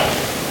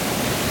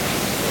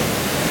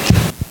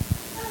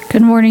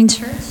Good morning,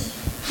 church.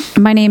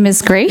 My name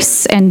is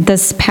Grace, and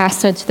this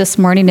passage this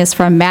morning is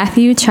from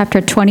Matthew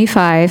chapter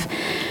 25,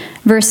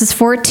 verses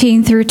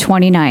 14 through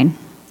 29.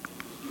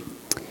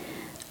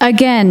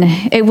 Again,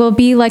 it will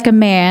be like a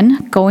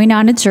man going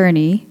on a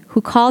journey who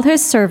called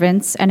his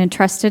servants and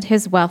entrusted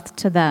his wealth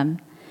to them.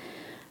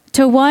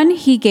 To one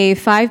he gave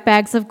 5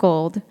 bags of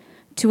gold,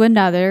 to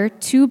another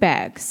 2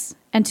 bags,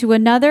 and to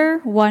another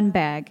 1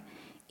 bag,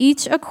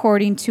 each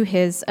according to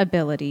his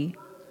ability.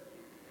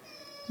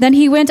 Then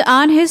he went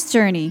on his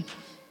journey.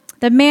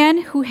 The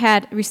man who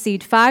had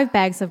received 5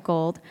 bags of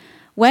gold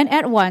went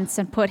at once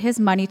and put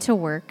his money to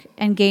work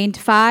and gained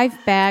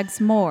 5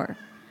 bags more.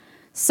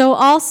 So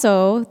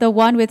also the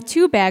one with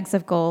 2 bags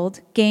of gold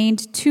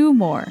gained 2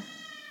 more.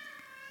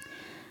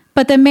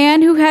 But the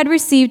man who had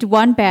received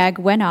 1 bag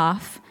went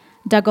off,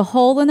 dug a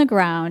hole in the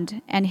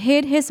ground, and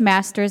hid his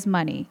master's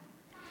money.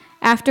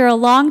 After a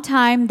long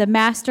time, the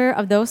master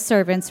of those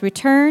servants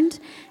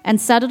returned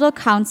and settled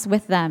accounts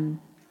with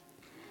them.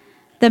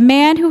 The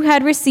man who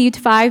had received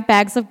 5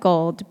 bags of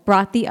gold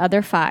brought the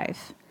other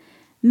 5.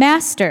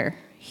 Master,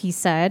 he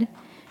said,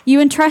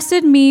 you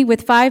entrusted me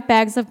with 5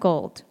 bags of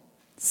gold.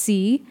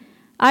 See,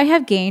 I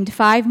have gained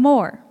 5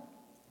 more.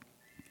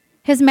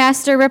 His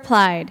master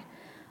replied,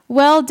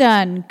 Well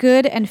done,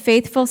 good and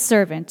faithful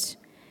servant.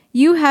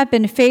 You have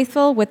been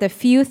faithful with a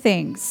few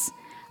things.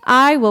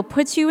 I will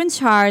put you in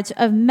charge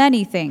of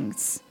many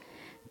things.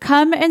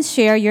 Come and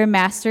share your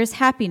master's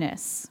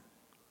happiness.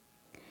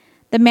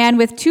 The man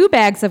with 2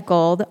 bags of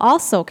gold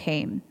also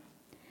came.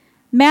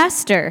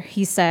 Master,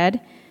 he said,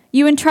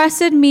 you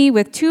entrusted me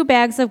with 2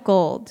 bags of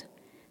gold.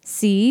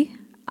 See,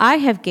 I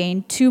have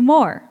gained 2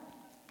 more.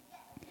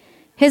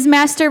 His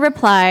master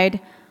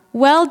replied,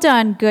 Well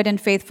done, good and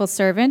faithful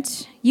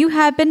servant. You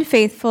have been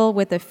faithful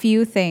with a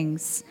few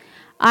things.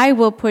 I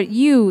will put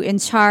you in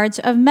charge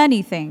of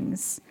many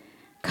things.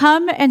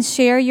 Come and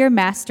share your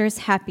master's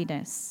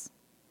happiness.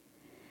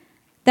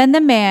 Then the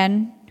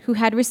man who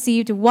had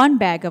received 1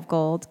 bag of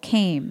gold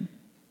came.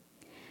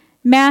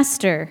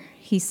 Master,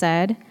 he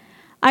said,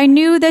 I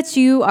knew that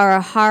you are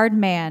a hard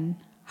man,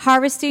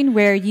 harvesting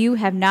where you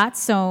have not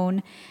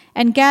sown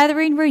and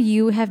gathering where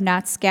you have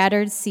not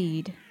scattered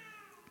seed.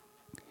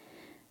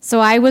 So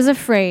I was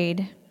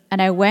afraid,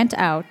 and I went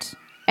out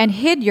and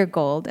hid your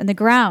gold in the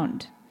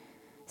ground.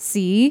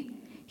 See,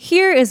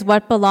 here is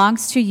what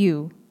belongs to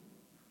you.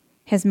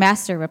 His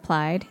master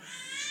replied,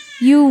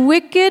 You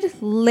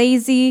wicked,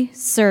 lazy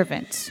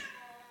servant.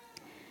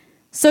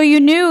 So you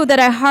knew that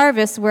I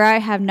harvest where I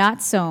have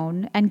not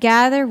sown and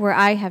gather where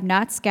I have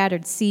not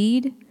scattered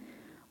seed?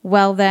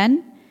 Well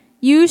then,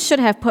 you should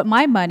have put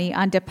my money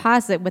on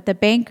deposit with the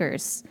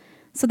bankers,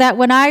 so that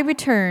when I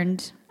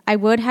returned, I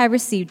would have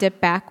received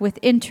it back with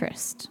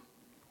interest.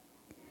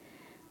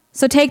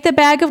 So take the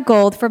bag of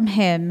gold from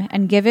him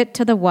and give it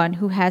to the one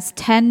who has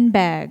 10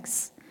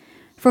 bags.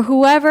 For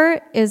whoever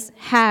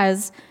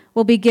has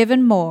will be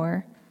given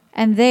more,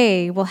 and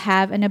they will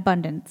have an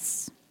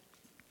abundance.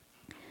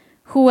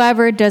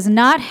 Whoever does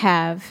not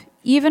have,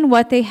 even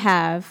what they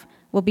have,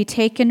 will be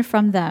taken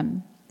from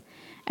them.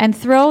 And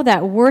throw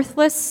that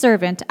worthless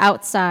servant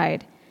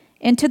outside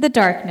into the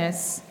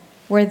darkness,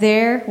 where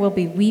there will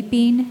be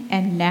weeping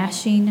and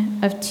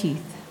gnashing of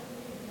teeth.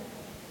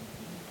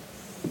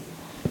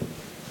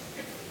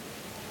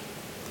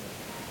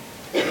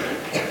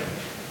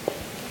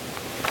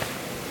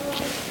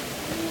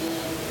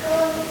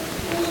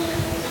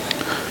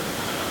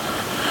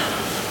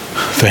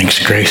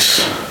 Thanks,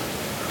 Grace.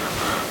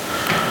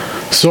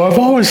 So I've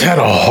always had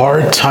a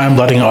hard time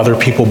letting other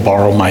people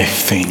borrow my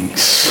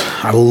things.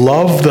 I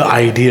love the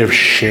idea of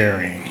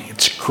sharing.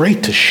 It's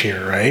great to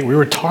share, right? We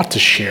were taught to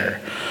share.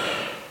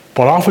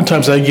 But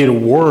oftentimes I get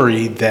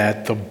worried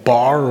that the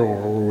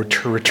borrower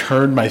would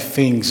return my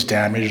things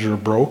damaged or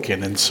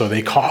broken, and so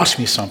they cost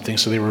me something,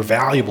 so they were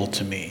valuable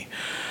to me.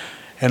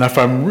 And if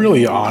I'm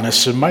really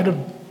honest, it might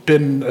have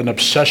been an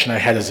obsession I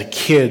had as a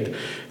kid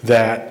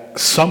that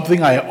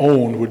something I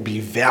owned would be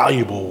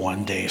valuable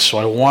one day, so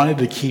I wanted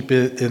to keep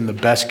it in the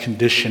best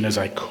condition as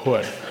I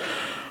could.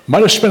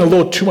 Might have spent a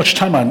little too much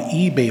time on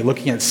eBay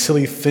looking at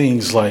silly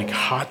things like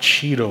hot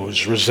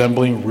Cheetos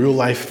resembling real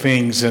life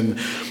things and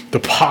the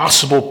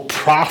possible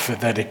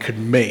profit that it could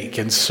make.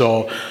 And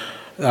so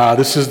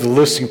this is the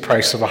listing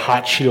price of a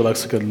hot Cheeto.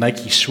 Looks like a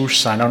Nike swoosh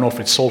sign. I don't know if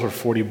it's sold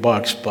for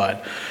 $40,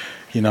 but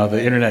you know,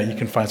 the internet, you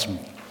can find some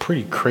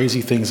pretty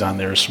crazy things on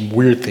there, some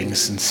weird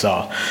things. And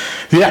so,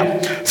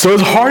 yeah. So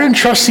it's hard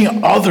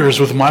entrusting others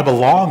with my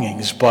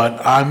belongings,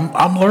 but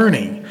I'm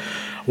learning.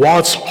 While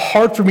it's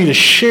hard for me to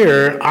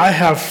share, I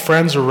have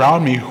friends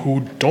around me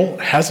who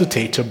don't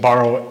hesitate to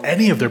borrow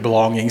any of their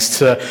belongings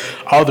to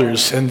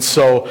others. And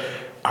so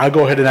I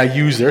go ahead and I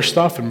use their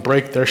stuff and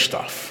break their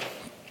stuff.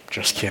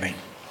 Just kidding.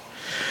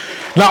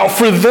 Now,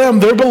 for them,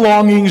 their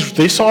belongings,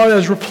 they saw it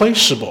as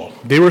replaceable.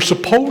 They were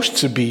supposed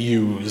to be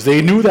used.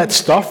 They knew that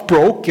stuff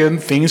broke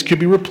and things could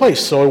be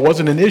replaced, so it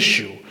wasn't an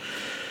issue.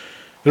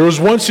 There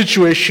was one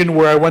situation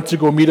where I went to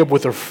go meet up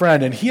with a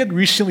friend, and he had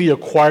recently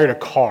acquired a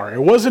car.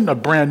 It wasn't a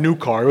brand new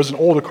car; it was an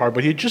older car,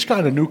 but he had just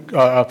gotten a new.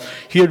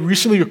 He had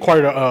recently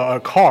acquired a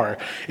car.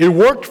 It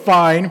worked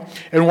fine,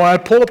 and when I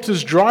pulled up to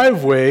his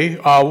driveway,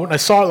 when I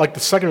saw it like the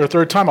second or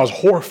third time, I was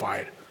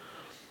horrified.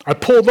 I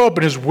pulled up,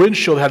 and his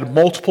windshield had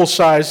multiple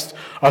sized,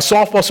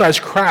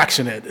 softball-sized cracks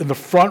in it, in the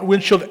front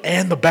windshield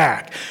and the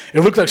back.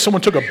 It looked like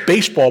someone took a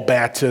baseball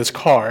bat to his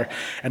car,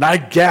 and I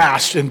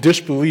gasped in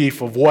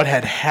disbelief of what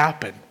had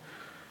happened.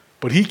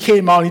 But he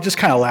came out and he just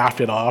kind of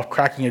laughed it off,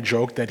 cracking a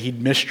joke that he'd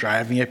missed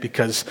driving it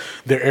because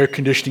their air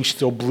conditioning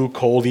still blew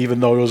cold even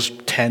though it was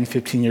 10,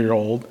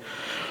 15-year-old.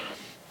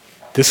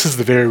 This is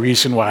the very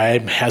reason why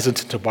I'm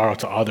hesitant to borrow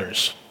to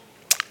others.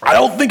 I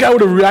don't think I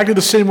would have reacted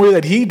the same way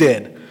that he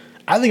did.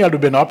 I think I would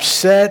have been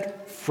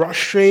upset,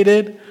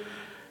 frustrated.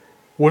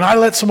 When I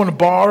let someone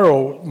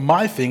borrow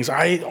my things,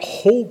 I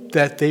hope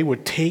that they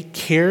would take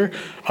care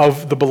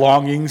of the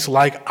belongings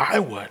like I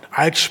would.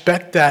 I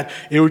expect that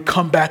it would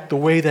come back the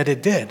way that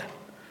it did.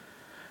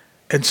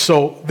 And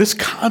so this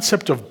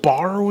concept of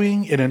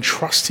borrowing and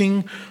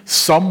entrusting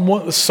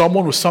someone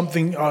with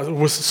something,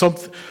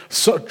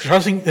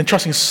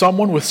 entrusting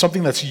someone with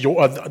something that's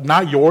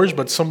not yours,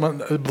 but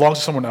belongs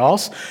to someone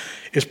else,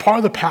 is part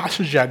of the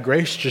passage that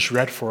Grace just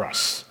read for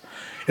us.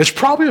 It's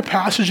probably a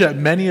passage that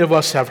many of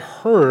us have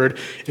heard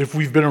if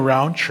we've been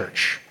around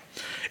church.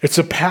 It's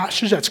a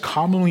passage that's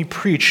commonly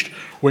preached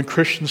when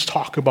Christians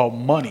talk about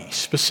money,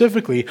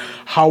 specifically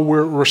how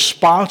we're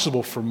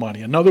responsible for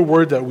money. Another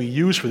word that we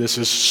use for this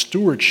is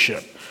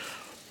stewardship.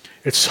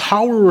 It's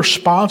how we're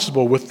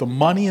responsible with the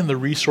money and the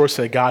resource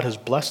that God has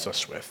blessed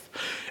us with.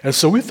 And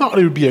so we thought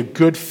it would be a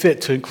good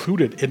fit to include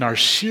it in our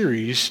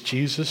series,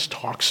 Jesus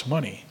Talks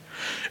Money.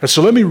 And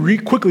so let me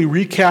quickly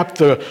recap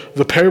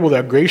the parable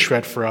that Grace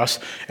read for us,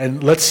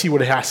 and let's see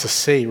what it has to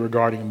say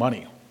regarding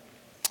money.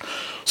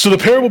 So the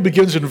parable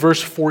begins in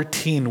verse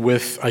 14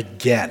 with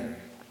again.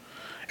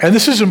 And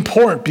this is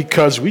important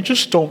because we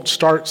just don't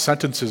start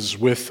sentences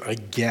with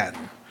again.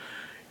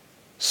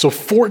 So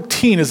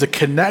 14 is a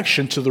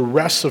connection to the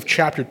rest of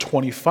chapter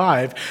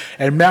 25,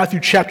 and Matthew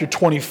chapter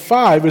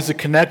 25 is a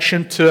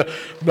connection to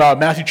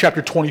Matthew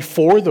chapter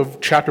 24, the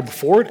chapter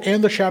before it,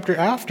 and the chapter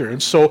after.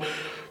 And so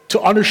to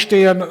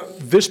understand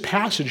this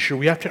passage here,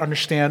 we have to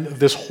understand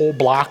this whole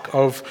block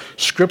of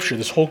scripture,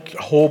 this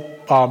whole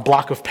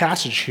block of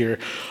passage here,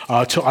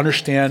 to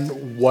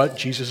understand what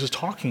Jesus is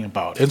talking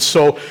about. And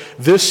so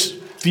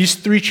these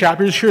three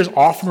chapters here is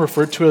often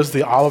referred to as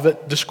the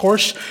Olivet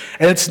Discourse,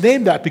 and it's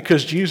named that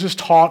because Jesus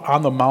taught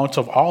on the Mount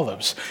of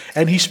Olives,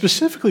 and he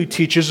specifically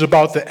teaches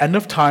about the end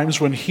of times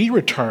when he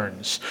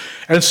returns.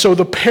 And so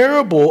the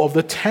parable of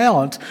the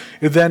talent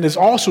then is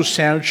also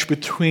sandwiched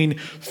between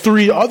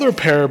three other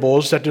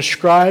parables that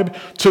describe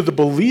to the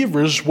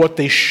believers what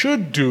they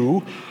should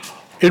do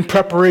in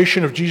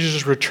preparation of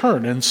Jesus'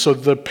 return. And so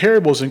the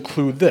parables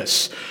include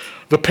this.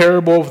 The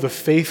parable of the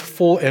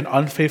faithful and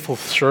unfaithful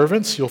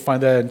servants, you'll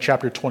find that in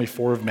chapter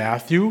 24 of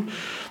Matthew.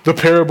 The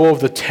parable of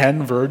the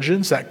 10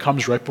 virgins, that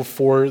comes right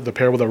before the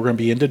parable that we're going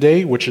to be in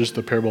today, which is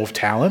the parable of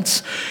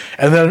talents.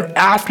 And then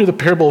after the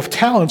parable of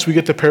talents, we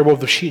get the parable of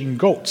the sheep and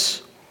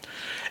goats.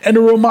 And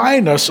to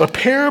remind us, a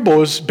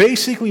parable is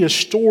basically a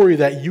story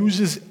that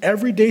uses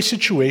everyday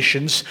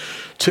situations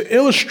to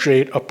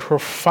illustrate a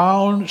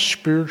profound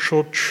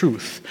spiritual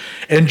truth.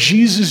 And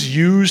Jesus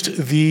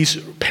used these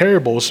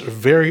parables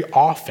very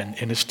often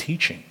in his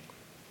teaching.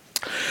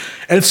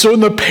 And so in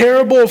the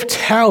parable of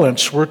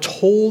talents, we're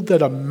told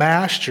that a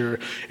master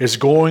is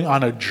going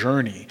on a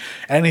journey,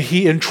 and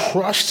he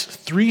entrusts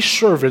 3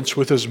 servants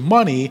with his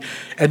money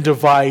and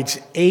divides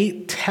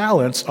 8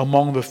 talents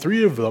among the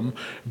 3 of them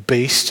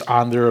based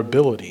on their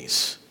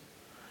abilities.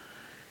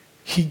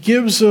 He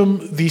gives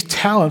them these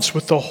talents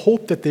with the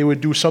hope that they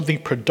would do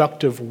something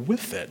productive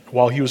with it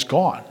while he was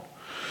gone.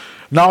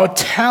 Now, a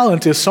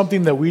talent is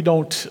something that we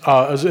don't,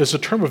 as a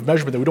term of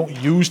measurement that we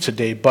don't use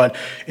today, but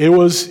it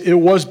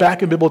was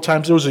back in biblical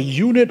times, it was a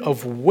unit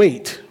of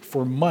weight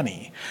for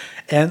money.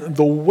 And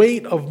the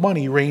weight of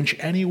money ranged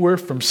anywhere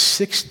from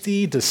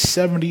 60 to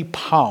 70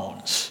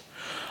 pounds.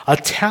 A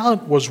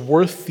talent was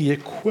worth the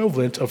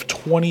equivalent of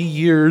 20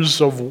 years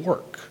of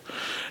work.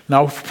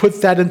 Now, if we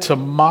put that into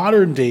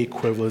modern day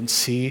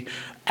equivalency,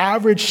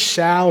 average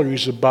salary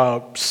is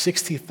about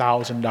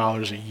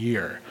 $60,000 a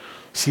year.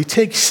 So you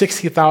take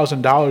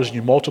 $60,000 and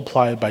you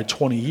multiply it by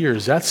 20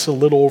 years, that's a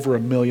little over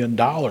 $1 million.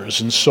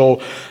 And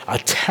so a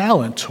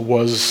talent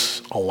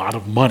was a lot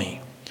of money.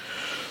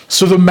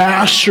 So the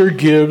master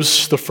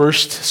gives the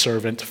first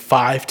servant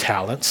 5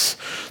 talents.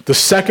 The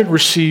second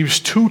receives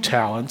 2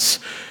 talents.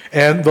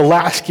 And the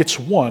last gets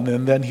 1,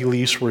 and then he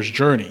leaves for his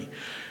journey.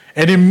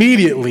 And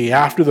immediately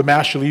after the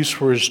master leaves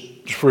for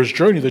his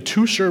journey, the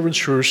 2 servants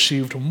who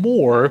received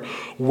more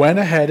went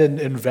ahead and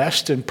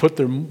invest and put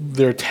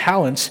their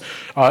talents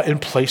in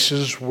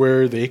places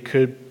where they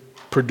could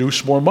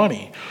produce more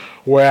money.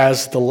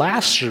 Whereas the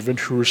last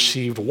servant who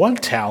received 1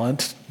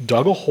 talent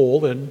dug a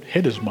hole and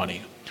hid his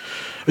money.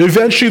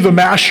 Eventually, the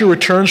master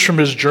returns from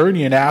his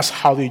journey and asks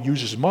how they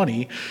use his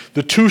money.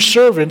 The two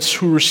servants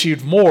who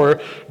received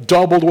more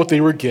doubled what they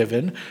were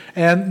given,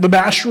 and the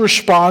master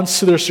responds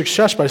to their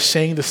success by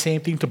saying the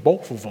same thing to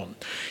both of them.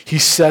 He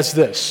says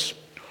this,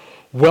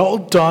 "Well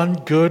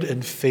done, good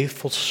and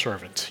faithful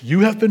servant. You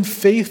have been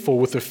faithful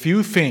with a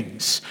few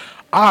things.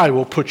 I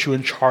will put you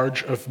in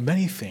charge of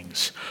many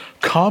things.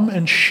 Come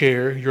and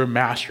share your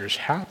master's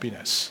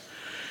happiness."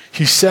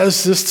 He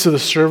says this to the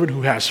servant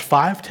who has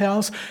 5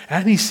 talents,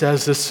 and he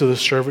says this to the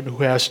servant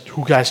who has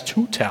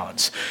 2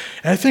 talents.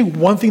 And I think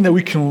one thing that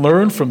we can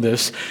learn from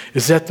this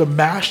is that the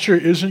master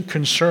isn't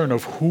concerned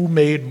of who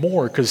made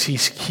more, because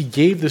he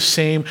gave the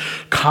same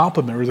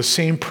compliment or the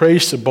same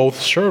praise to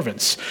both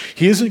servants.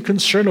 He isn't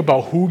concerned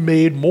about who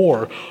made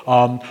more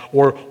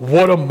or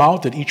what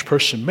amount did each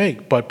person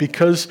make. But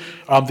because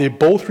they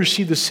both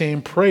received the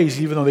same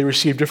praise, even though they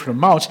received different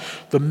amounts,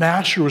 the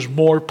master was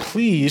more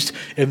pleased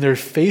in their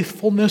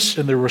faithfulness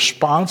and their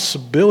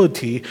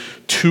responsibility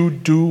to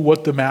do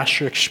what the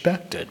master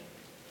expected.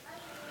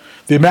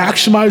 They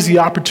maximized the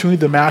opportunity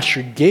the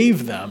master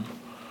gave them,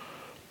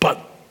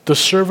 but the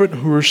servant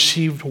who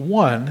received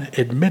 1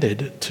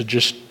 admitted to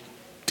just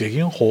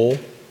digging a hole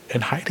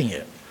and hiding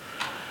it.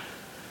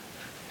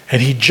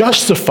 And he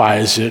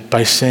justifies it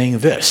by saying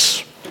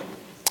this,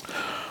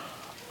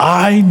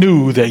 "I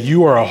knew that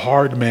you are a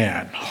hard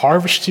man,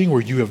 harvesting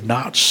where you have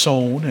not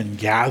sown and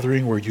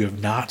gathering where you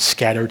have not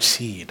scattered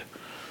seed.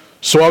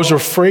 So I was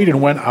afraid and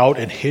went out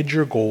and hid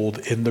your gold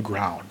in the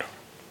ground."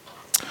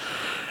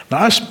 Now,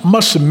 I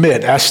must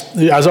admit, as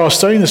I was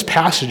studying this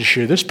passage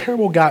here, this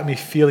parable got me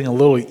feeling a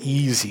little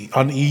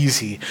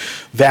uneasy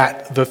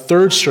that the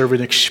third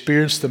servant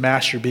experienced the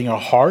master being a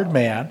hard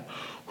man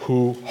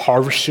who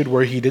harvested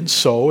where he didn't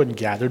sow and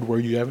gathered where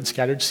you haven't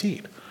scattered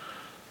seed.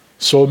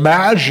 So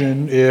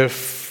imagine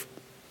if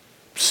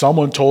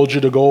someone told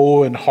you to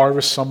go and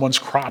harvest someone's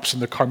crops in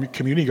the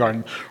community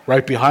garden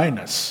right behind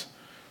us.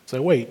 It's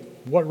like, wait,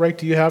 what right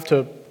do you have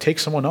to take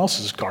someone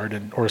else's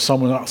garden or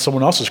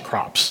someone else's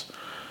crops?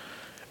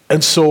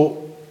 And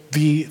so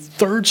the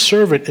third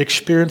servant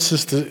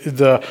experiences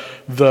the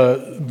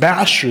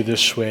master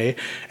this way.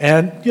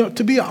 And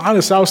to be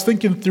honest, I was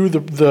thinking through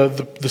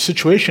the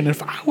situation.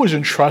 If I was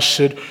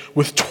entrusted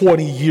with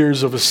 20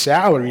 years of a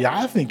salary,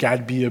 I think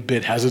I'd be a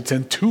bit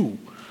hesitant too.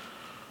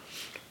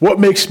 What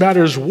makes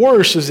matters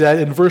worse is that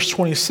in verse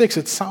 26,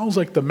 it sounds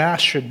like the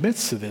master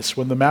admits to this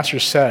when the master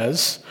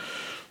says,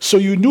 "So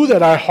you knew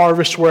that I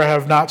harvest where I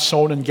have not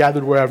sown and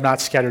gathered where I have not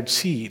scattered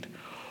seed.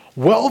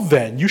 Well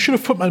then, you should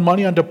have put my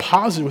money on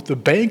deposit with the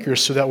banker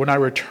so that when I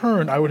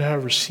return, I would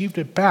have received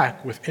it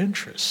back with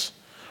interest."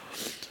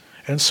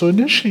 And so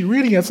initially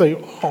reading it, it's like,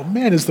 oh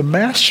man, is the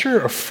master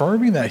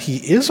affirming that he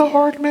is a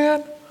hard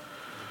man?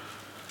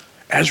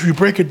 As we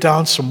break it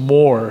down some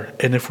more,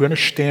 and if we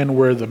understand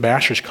where the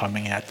master's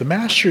coming at, the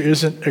master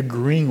isn't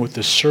agreeing with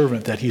the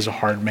servant that he's a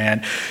hard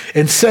man.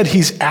 Instead,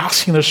 he's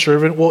asking the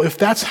servant, well, if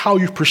that's how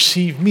you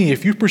perceive me,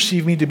 if you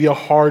perceive me to be a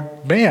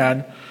hard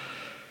man,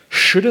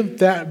 shouldn't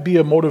that be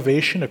a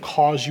motivation to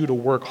cause you to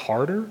work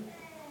harder?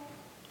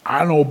 I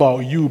don't know about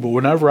you, but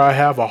whenever I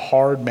have a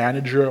hard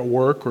manager at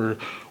work or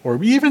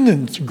even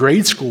in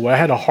grade school, I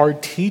had a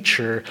hard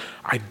teacher,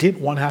 I didn't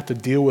want to have to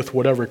deal with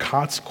whatever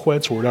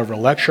consequence or whatever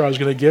lecture I was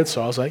going to get.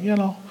 So I was like,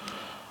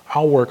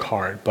 I'll work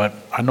hard. But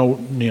I know,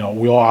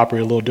 we all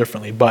operate a little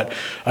differently. But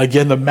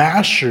again, the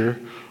master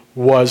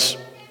was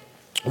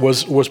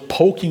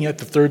poking at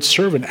the third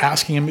servant,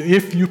 asking him,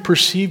 if you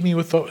perceive me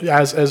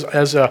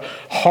as a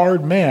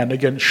hard man,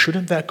 again,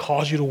 shouldn't that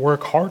cause you to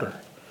work harder?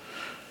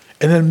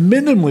 And then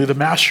minimally, the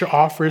master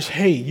offers,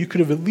 hey, you could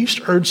have at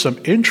least earned some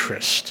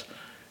interest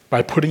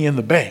by putting in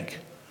the bank.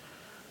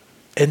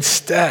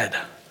 Instead,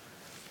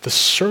 the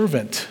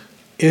servant,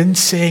 in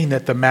saying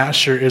that the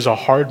master is a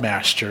hard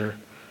master,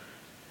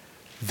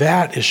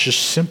 that is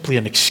just simply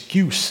an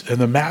excuse. And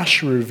the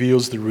master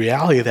reveals the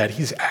reality that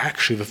he's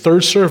actually, the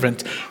third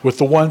servant with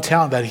the 1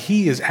 talent, that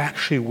he is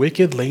actually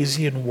wicked,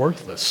 lazy, and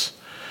worthless.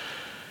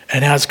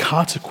 And as a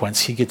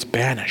consequence, he gets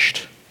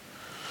banished.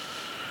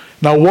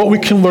 Now, what we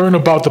can learn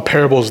about the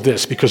parable is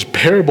this, because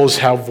parables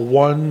have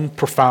one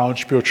profound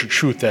spiritual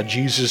truth that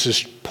Jesus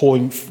is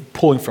pulling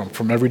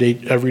from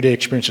everyday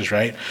experiences,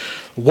 right?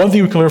 One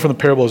thing we can learn from the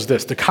parable is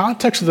this. The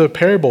context of the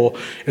parable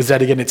is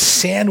that, again, it's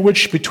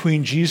sandwiched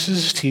between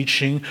Jesus'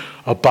 teaching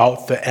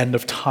about the end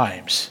of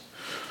times.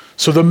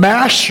 So the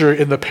master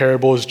in the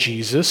parable is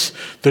Jesus.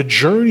 The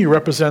journey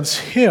represents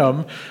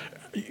him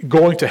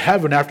going to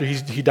heaven after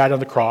he died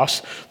on the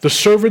cross. The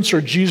servants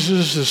are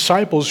Jesus'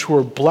 disciples who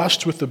are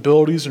blessed with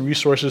abilities and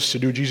resources to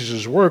do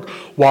Jesus' work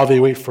while they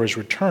wait for his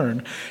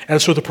return.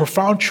 And so the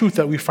profound truth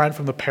that we find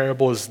from the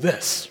parable is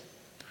this.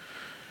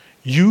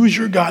 Use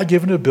your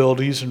God-given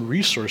abilities and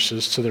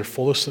resources to their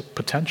fullest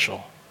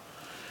potential.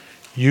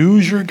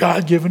 Use your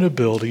God-given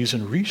abilities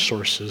and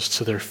resources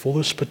to their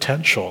fullest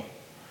potential.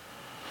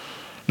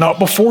 Now,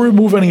 before we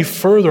move any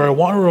further, I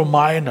want to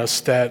remind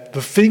us that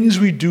the things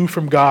we do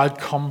from God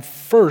come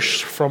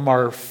first from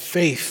our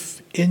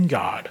faith in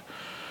God.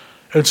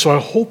 And so I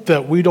hope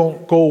that we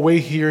don't go away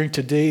hearing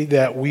today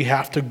that we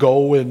have to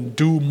go and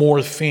do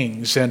more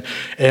things and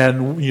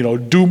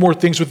do more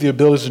things with the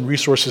abilities and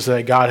resources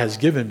that God has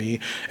given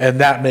me, and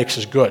that makes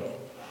us good.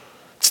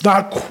 It's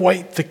not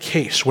quite the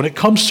case. When it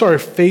comes to our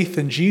faith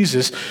in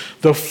Jesus,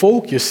 the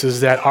focus is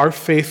that our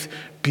faith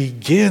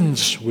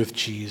begins with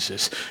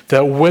Jesus.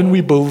 That when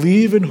we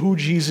believe in who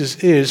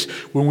Jesus is,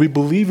 when we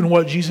believe in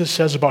what Jesus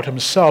says about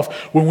himself,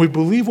 when we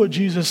believe what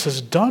Jesus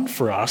has done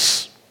for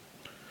us,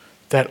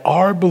 that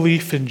our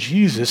belief in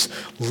Jesus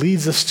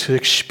leads us to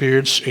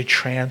experience a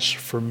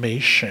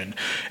transformation.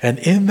 And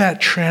in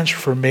that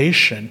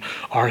transformation,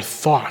 our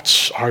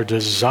thoughts, our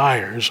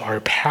desires, our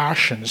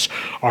passions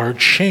are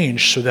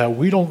changed so that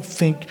we don't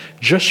think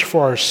just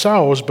for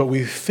ourselves, but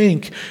we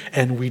think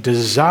and we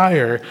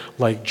desire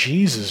like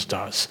Jesus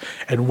does.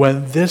 And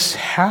when this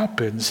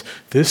happens,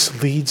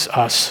 this leads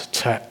us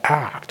to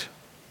act.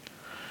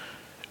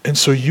 And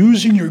so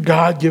using your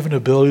God-given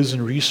abilities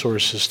and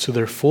resources to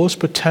their fullest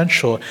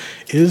potential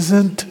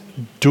isn't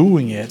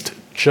doing it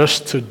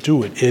just to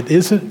do it. It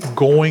isn't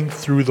going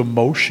through the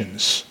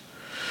motions.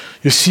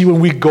 You see, when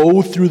we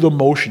go through the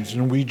motions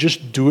and we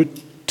just do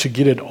it to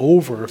get it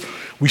over,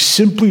 we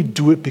simply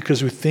do it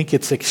because we think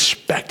it's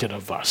expected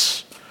of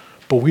us.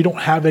 But we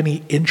don't have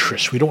any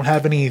interest. We don't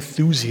have any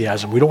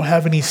enthusiasm. We don't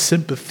have any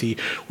sympathy.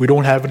 We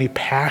don't have any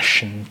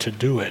passion to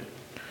do it.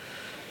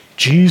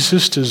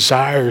 Jesus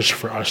desires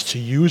for us to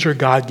use our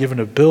God-given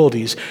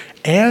abilities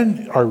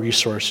and our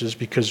resources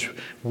because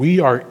we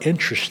are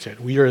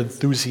interested, we are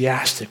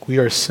enthusiastic, we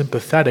are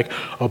sympathetic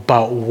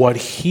about what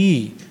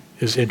he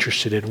is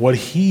interested in, what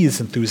he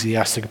is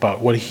enthusiastic about,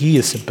 what he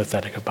is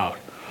sympathetic about.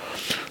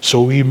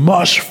 So we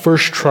must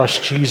first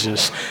trust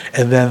Jesus,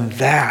 and then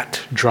that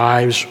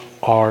drives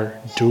our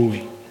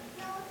doing.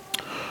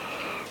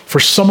 For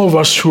some of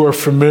us who are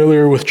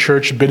familiar with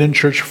church, been in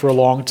church for a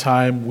long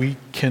time, we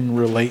can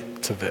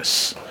relate to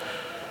this.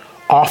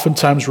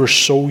 Oftentimes we're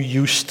so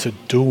used to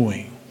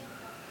doing.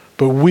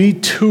 But we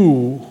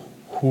too,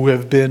 who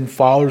have been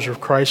followers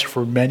of Christ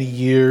for many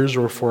years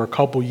or for a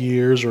couple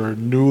years or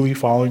newly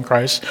following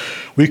Christ,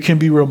 we can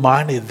be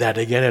reminded that,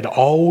 again, it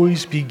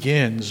always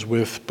begins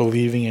with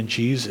believing in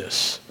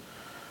Jesus.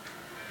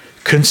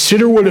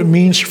 Consider what it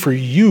means for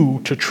you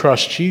to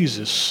trust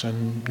Jesus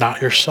and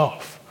not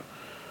yourself.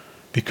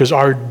 Because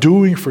our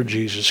doing for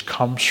Jesus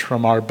comes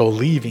from our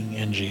believing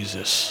in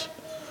Jesus.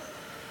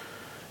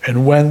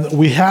 And when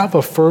we have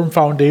a firm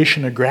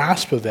foundation, a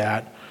grasp of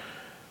that,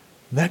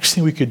 next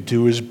thing we could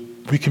do is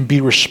we can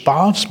be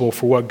responsible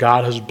for what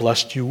God has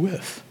blessed you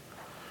with.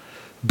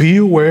 Be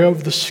aware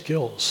of the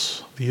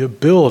skills, the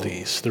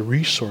abilities, the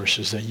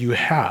resources that you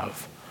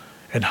have,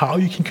 and how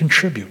you can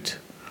contribute.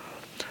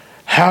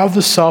 Have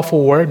the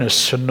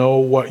self-awareness to know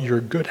what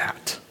you're good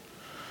at.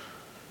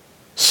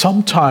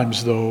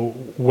 Sometimes, though,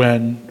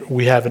 when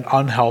we have an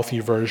unhealthy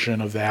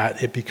version of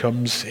that, it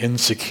becomes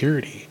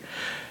insecurity.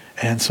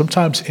 And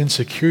sometimes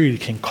insecurity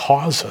can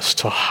cause us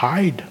to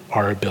hide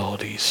our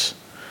abilities.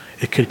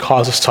 It could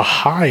cause us to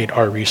hide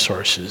our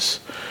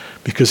resources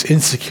because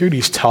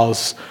insecurities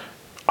tells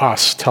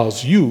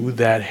you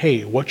that,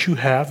 hey, what you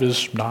have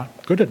is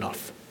not good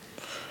enough.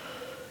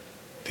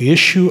 The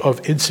issue of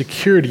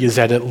insecurity is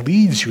that it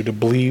leads you to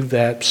believe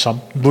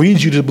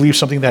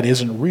something that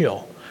isn't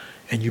real.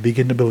 And you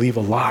begin to believe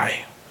a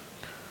lie.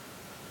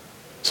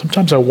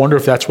 Sometimes I wonder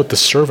if that's what the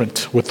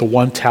servant with the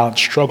one talent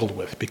struggled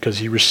with because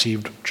he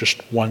received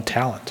just one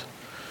talent.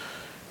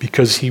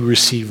 Because he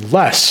received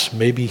less,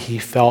 maybe he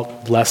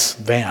felt less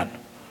than.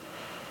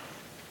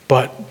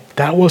 But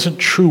that wasn't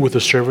true with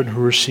the servant who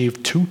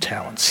received 2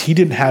 talents. He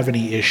didn't have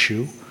any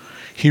issue.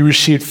 He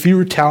received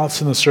fewer talents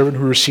than the servant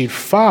who received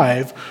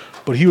 5,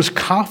 but he was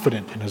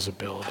confident in his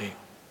ability.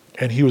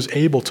 And he was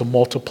able to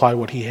multiply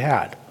what he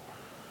had.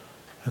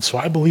 And so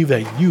I believe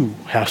that you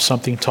have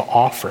something to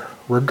offer,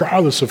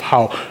 regardless of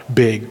how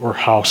big or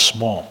how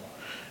small.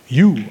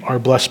 You are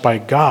blessed by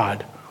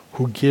God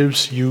who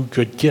gives you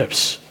good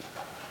gifts.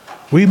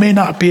 We may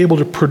not be able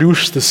to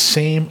produce the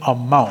same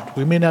amount.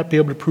 We may not be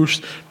able to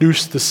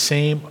produce the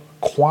same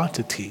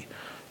quantity,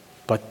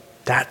 but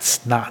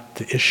that's not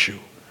the issue.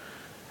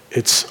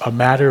 It's a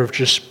matter of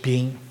just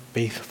being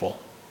faithful.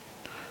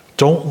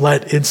 Don't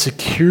let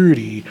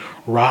insecurity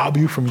rob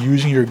you from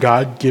using your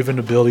God-given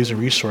abilities and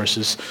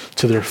resources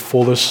to their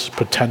fullest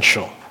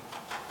potential.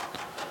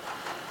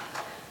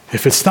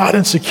 If it's not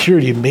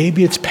insecurity,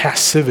 maybe it's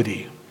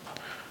passivity.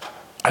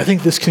 I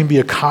think this can be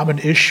a common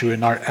issue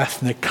in our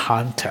ethnic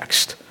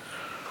context.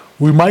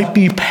 We might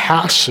be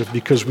passive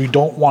because we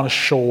don't want to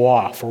show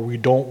off or we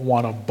don't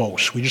want to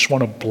boast. We just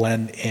want to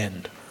blend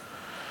in.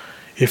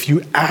 If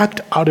you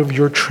act out of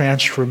your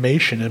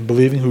transformation and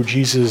believing who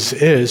Jesus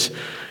is,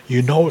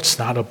 you know it's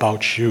not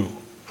about you,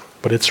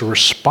 but it's a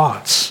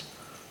response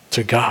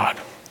to God.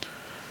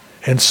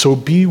 And so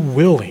be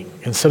willing,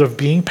 instead of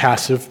being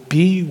passive,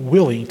 be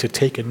willing to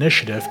take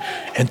initiative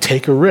and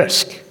take a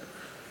risk.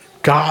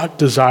 God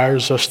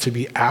desires us to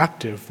be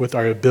active with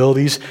our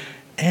abilities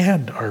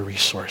and our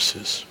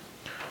resources.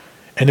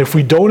 And if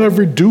we don't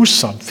ever do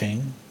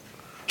something,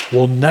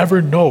 we'll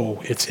never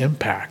know its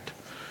impact.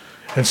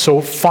 And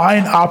so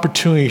find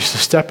opportunities to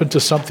step into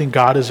something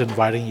God is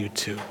inviting you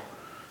to.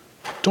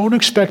 Don't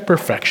expect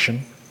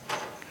perfection.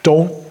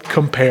 Don't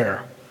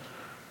compare.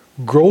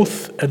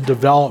 Growth and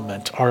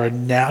development are a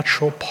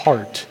natural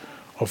part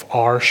of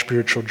our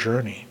spiritual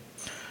journey.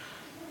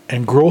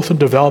 And growth and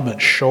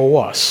development show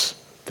us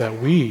that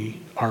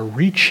we are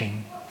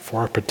reaching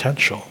for our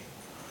potential.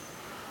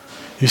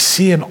 You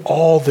see, in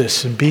all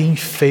this, in being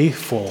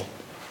faithful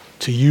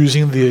to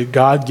using the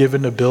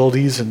God-given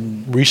abilities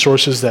and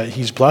resources that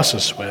He's blessed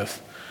us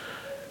with,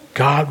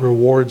 God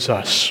rewards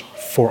us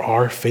for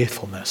our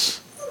faithfulness.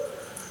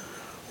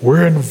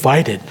 We're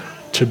invited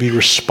to be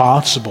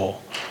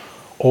responsible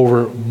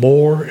over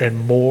more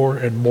and more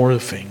and more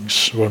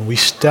things when we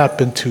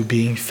step into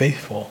being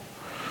faithful.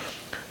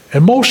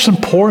 And most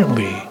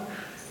importantly,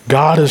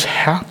 God is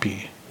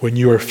happy when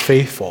you are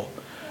faithful,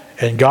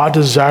 and God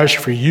desires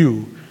for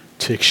you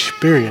to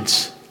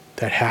experience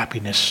that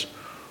happiness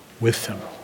with Him.